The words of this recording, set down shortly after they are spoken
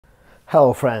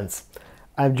Hello friends,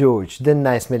 I'm George, the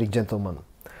nice medic gentleman.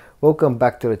 Welcome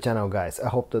back to the channel guys. I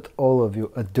hope that all of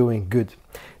you are doing good.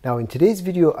 Now in today's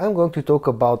video I'm going to talk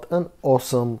about an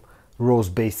awesome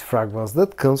rose-based fragrance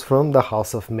that comes from the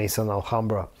house of Maison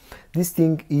Alhambra. This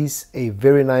thing is a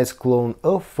very nice clone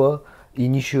of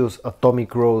Initio's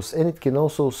Atomic Rose, and it can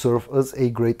also serve as a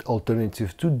great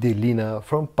alternative to Delina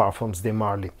from Parfums de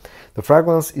Marly. The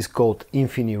fragrance is called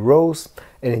Infini Rose,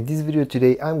 and in this video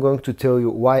today I'm going to tell you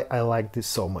why I like this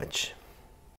so much.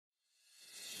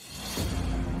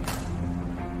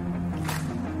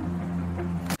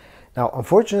 Now,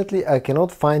 unfortunately, I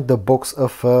cannot find the box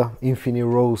of Infini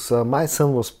Rose. My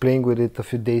son was playing with it a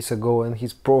few days ago and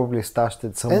he's probably stashed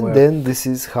it somewhere. And then this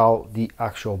is how the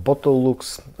actual bottle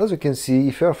looks. As you can see,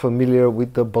 if you are familiar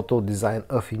with the bottle design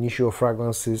of Initio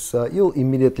fragrances, you'll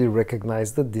immediately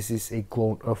recognize that this is a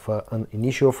clone of an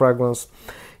Initio fragrance.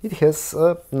 It has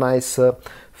a nice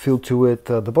feel to it.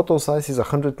 The bottle size is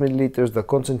 100 milliliters, the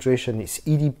concentration is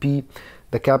EDP.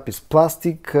 The cap is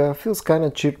plastic, feels kind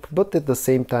of cheap, but at the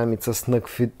same time it's a snug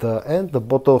fit, and the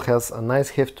bottle has a nice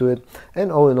heft to it,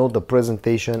 and all in all the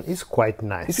presentation is quite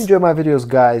nice. If you enjoy my videos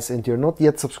guys and you're not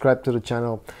yet subscribed to the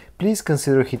channel, please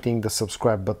consider hitting the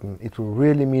subscribe button. It will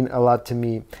really mean a lot to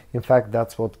me. In fact,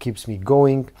 that's what keeps me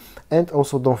going. And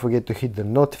also don't forget to hit the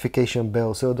notification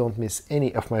bell so you don't miss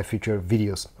any of my future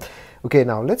videos. Okay,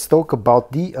 now let's talk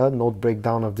about the note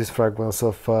breakdown of this fragrance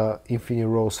of Infini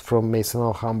Rose from Maison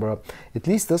Alhambra. At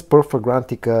least as per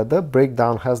Fragrantica, the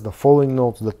breakdown has the following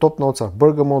notes. The top notes are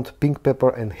bergamot, pink pepper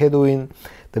and hedoine.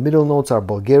 The middle notes are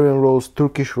Bulgarian rose,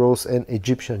 Turkish rose and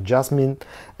Egyptian jasmine.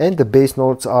 And the base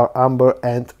notes are amber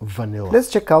and vanilla. Let's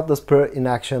check out the spray in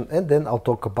action and then I'll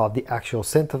talk about the actual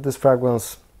scent of this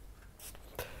fragrance.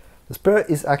 The spray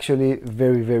is actually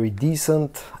very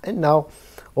decent. And now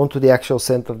onto the actual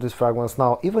scent of this fragrance.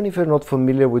 Now, even if you're not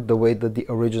familiar with the way that the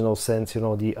original scent,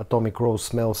 the Atomic Rose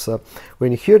smells,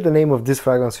 when you hear the name of this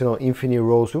fragrance, Infini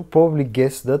Rose, you'll probably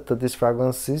guess that this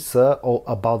fragrance is all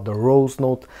about the rose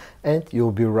note, and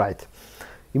you'll be right.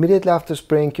 Immediately after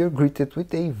spraying, you're greeted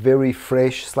with a very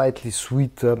fresh, slightly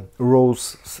sweet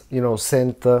rose,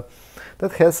 scent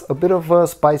that has a bit of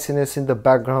spiciness in the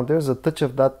background. There's a touch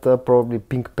of that probably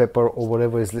pink pepper or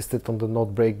whatever is listed on the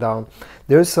note breakdown.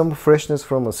 There's some freshness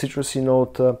from a citrusy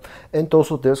note, and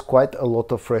also there's quite a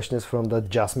lot of freshness from the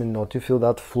jasmine note. You feel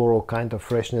that floral kind of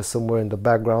freshness somewhere in the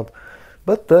background.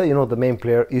 But the main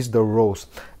player is the rose,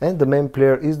 and the main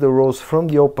player is the rose from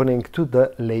the opening to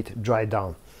the late dry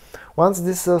down. Once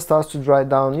this starts to dry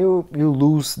down, you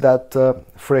lose that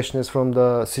freshness from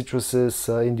the citruses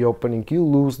in the opening. You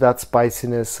lose that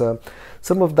spiciness.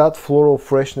 Some of that floral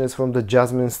freshness from the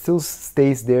jasmine still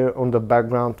stays there on the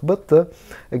background. But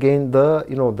again,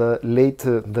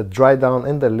 the dry down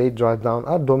and the late dry down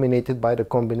are dominated by the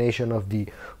combination of the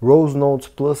rose notes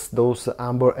plus those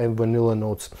amber and vanilla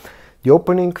notes. The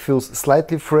opening feels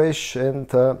slightly fresh and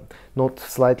not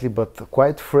slightly but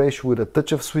quite fresh with a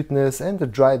touch of sweetness, and the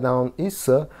dry down is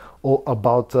all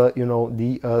about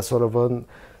the sort of a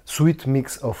sweet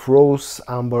mix of rose,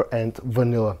 amber and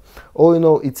vanilla. All in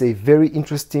all, it's a very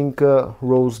interesting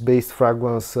rose-based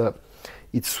fragrance.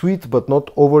 It's sweet but not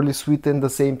overly sweet, and at the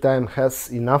same time has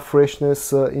enough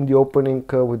freshness in the opening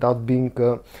without being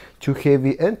too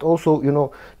heavy, and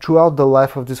also throughout the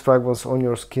life of this fragrance on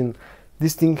your skin,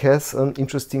 this thing has an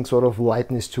interesting sort of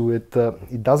lightness to it.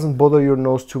 It doesn't bother your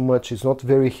nose too much. It's not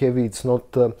very heavy. It's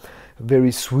not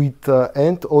very sweet.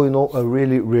 And all in all, I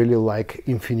really like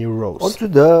Infini Rose. Onto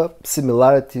the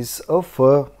similarities of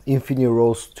Infini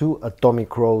Rose to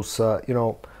Atomic Rose,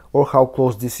 or how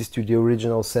close this is to the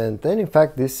original scent. And in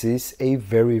fact, this is a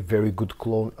very good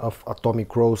clone of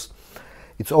Atomic Rose.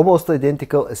 It's almost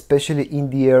identical, especially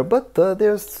in the air, but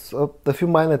there's a few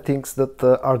minor things that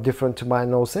are different to my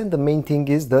nose, and the main thing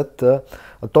is that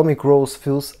Atomic Rose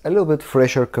feels a little bit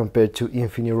fresher compared to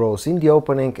Infini Rose in the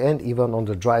opening and even on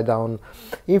the dry down.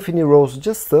 Infini Rose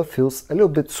just feels a little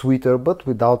bit sweeter, but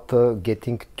without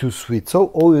getting too sweet. So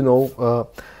all in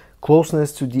all,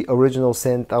 closeness to the original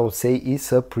scent, I would say,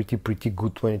 is pretty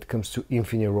good when it comes to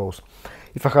Infini Rose.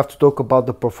 If I have to talk about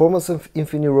the performance of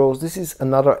Infini Rose, this is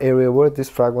another area where this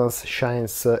fragrance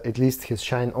shines, at least has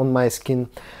shine on my skin.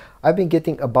 I've been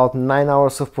getting about 9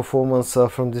 hours of performance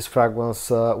from this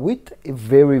fragrance with a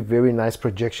very nice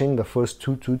projection in the first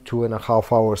 2 to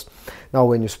 2.5 hours. Now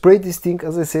when you spray this thing,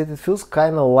 as I said, it feels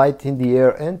kind of light in the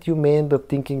air, and you may end up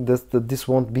thinking that this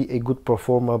won't be a good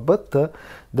performer, but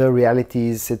the reality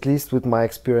is, at least with my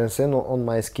experience and on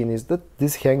my skin, is that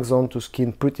this hangs on to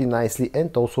skin pretty nicely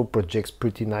and also projects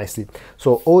pretty nicely.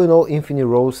 So all in all, Infini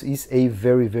Rose is a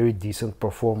very decent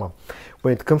performer.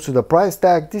 When it comes to the price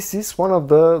tag, this is one of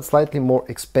the slightly more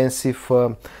expensive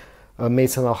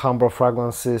Maison Alhambra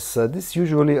fragrances. This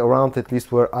usually around, at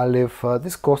least where I live,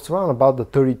 this costs around about the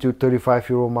 30–35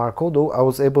 euro mark, although I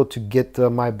was able to get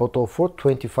my bottle for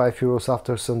 25 euros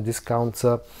after some discounts.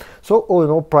 So all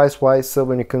in all, price wise,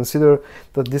 when you consider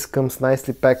that this comes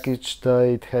nicely packaged,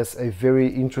 it has a very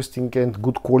interesting and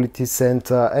good quality scent,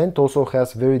 and also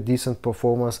has very decent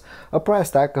performance, a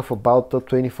price tag of about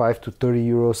 25–30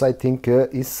 euros I think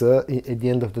is at the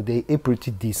end of the day a pretty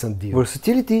decent deal.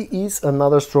 Versatility is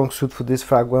another strong suit for this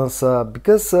fragrance,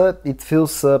 because it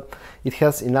feels it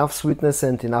has enough sweetness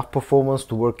and enough performance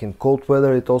to work in cold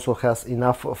weather. It also has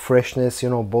enough freshness, you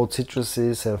know, both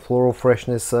citruses and floral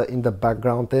freshness in the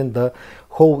background, and the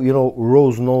whole, you know,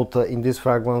 rose note in this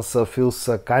fragrance feels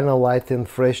kind of light and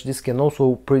fresh. This can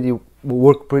also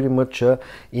work pretty much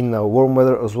in warm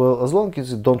weather as well, as long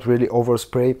as you don't really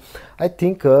overspray. I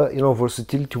think you know,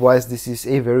 versatility wise, this is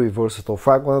a very versatile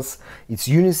fragrance. It's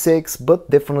unisex, but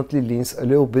definitely leans a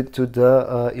little bit to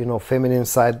the you know, feminine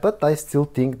side, but I still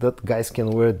think that guys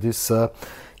can wear this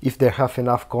if they have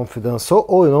enough confidence. So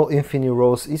all in all, Infini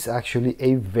Rose is actually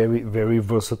a very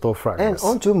versatile fragrance. And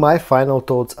on to my final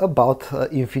thoughts about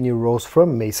Infini Rose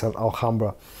from Maison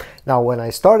Alhambra. Now, when I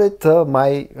started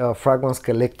my fragrance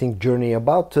collecting journey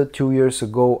about 2 years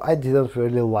ago, I didn't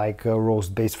really like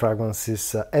rose-based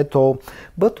fragrances at all.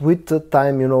 But with the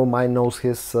time, you know, my nose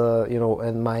has, you know,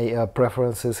 and my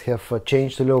preferences have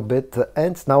changed a little bit.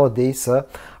 And nowadays,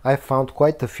 I found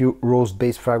quite a few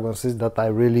rose-based fragrances that I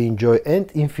really enjoy. And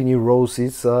Infini Rose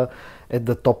is at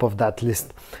the top of that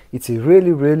list. It's a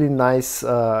really nice,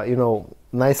 you know,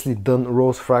 nicely done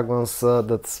rose fragrance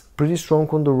that's pretty strong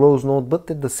on the rose note,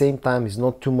 but at the same time is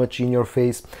not too much in your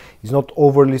face. It's not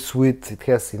overly sweet. It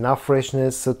has enough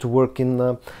freshness to work in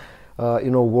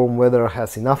you know, warm weather,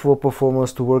 has enough of a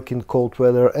performance to work in cold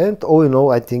weather, and all in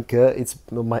all, I think it's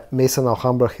Maison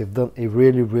Alhambra have done a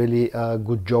really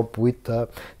good job with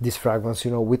this fragrance,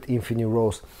 you know, with Infini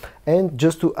Rose. And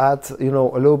just to add, you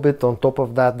know, a little bit on top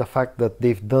of that, the fact that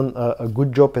they've done a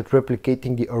good job at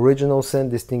replicating the original scent.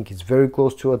 This thing is very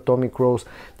close to Atomic Rose.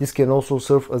 This can also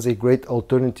serve as a great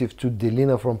alternative to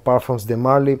Delina from Parfums de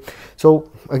Marly.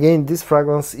 So again, this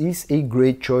fragrance is a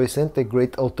great choice and a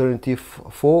great alternative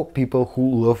for people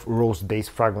who love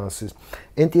rose-based fragrances.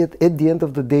 And yet, at the end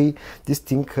of the day, this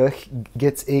thing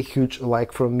gets a huge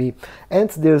like from me. And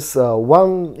there's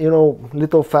one, you know,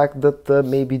 little fact that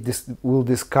maybe this will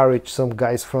discourage some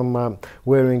guys from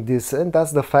wearing this, and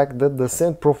that's the fact that the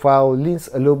scent profile leans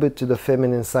a little bit to the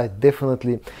feminine side,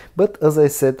 definitely. But as I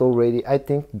said already, I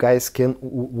think guys can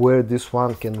wear this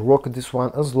one, can rock this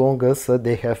one, as long as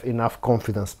they have enough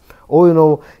confidence. All in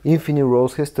all, Infini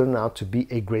Rose has turned out to be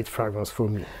a great fragrance for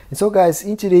me. And so guys,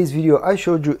 in today's video I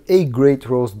showed you a great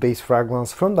rose-based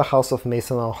fragrance from the house of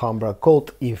Maison Alhambra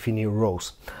called Infini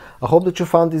Rose. I hope that you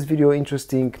found this video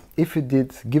interesting. If you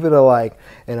did, give it a like,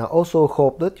 and I also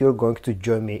hope that you're going to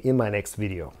join me in my next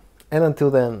video. And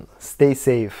until then, stay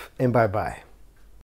safe and bye bye.